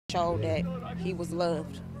Showed that he was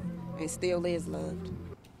loved and still is loved.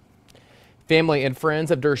 Family and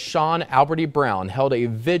friends of Dersean Alberty-Brown held a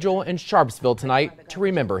vigil in Sharpsville tonight to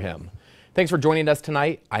remember him. Thanks for joining us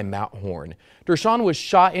tonight. I'm Matt Horn. Dersean was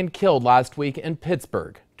shot and killed last week in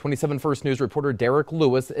Pittsburgh. 27 First News reporter Derek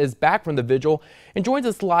Lewis is back from the vigil and joins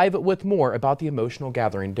us live with more about the emotional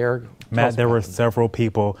gathering. Derek, Matt, there were several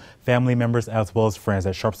people, family members as well as friends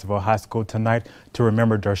at Sharpsville High School tonight to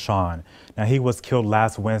remember Dersean. Now, he was killed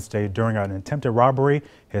last Wednesday during an attempted robbery.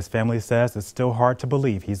 His family says it's still hard to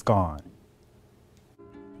believe he's gone.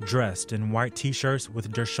 Dressed in white t-shirts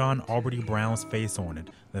with Dersean Alberty-Brown's face on it,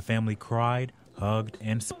 the family cried, hugged,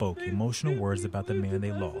 and spoke emotional words about the man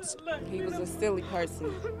they lost. He was a silly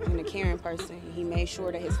person and a caring person. He made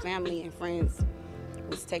sure that his family and friends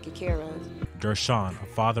was taken care of. Dersean, a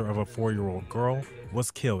father of a 4-year-old girl, was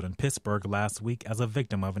killed in Pittsburgh last week as a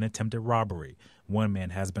victim of an attempted robbery. One man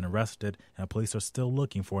has been arrested, and police are still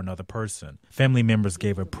looking for another person. Family members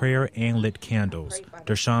gave a prayer and lit candles.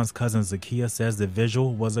 Dersean's cousin Zakia says the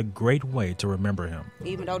vigil was a great way to remember him.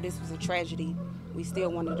 Even though this was a tragedy, we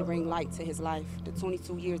still wanted to bring light to his life. The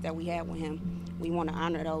 22 years that we had with him, we want to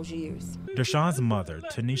honor those years. Dersean's mother,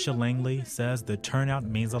 Tanisha Langley, says the turnout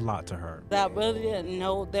means a lot to her. I really didn't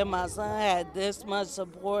know that my son had this much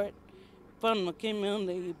support from the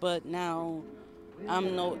community, but now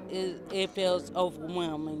it feels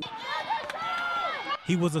overwhelming.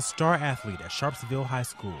 He was a star athlete at Sharpsville High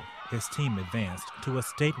School. His team advanced to a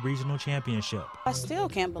state regional championship. I still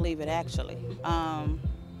can't believe it, actually. I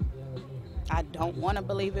don't want to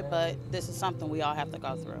believe it, but this is something we all have to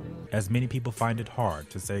go through. As many people find it hard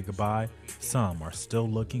to say goodbye, some are still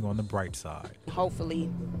looking on the bright side.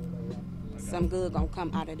 Hopefully, some good gonna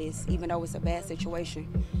come out of this. Even though it's a bad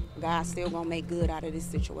situation, God's still gonna make good out of this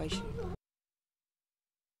situation.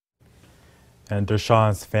 And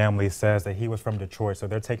Dersean's family says that he was from Detroit, so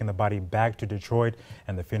they're taking the body back to Detroit,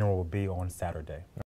 and the funeral will be on Saturday.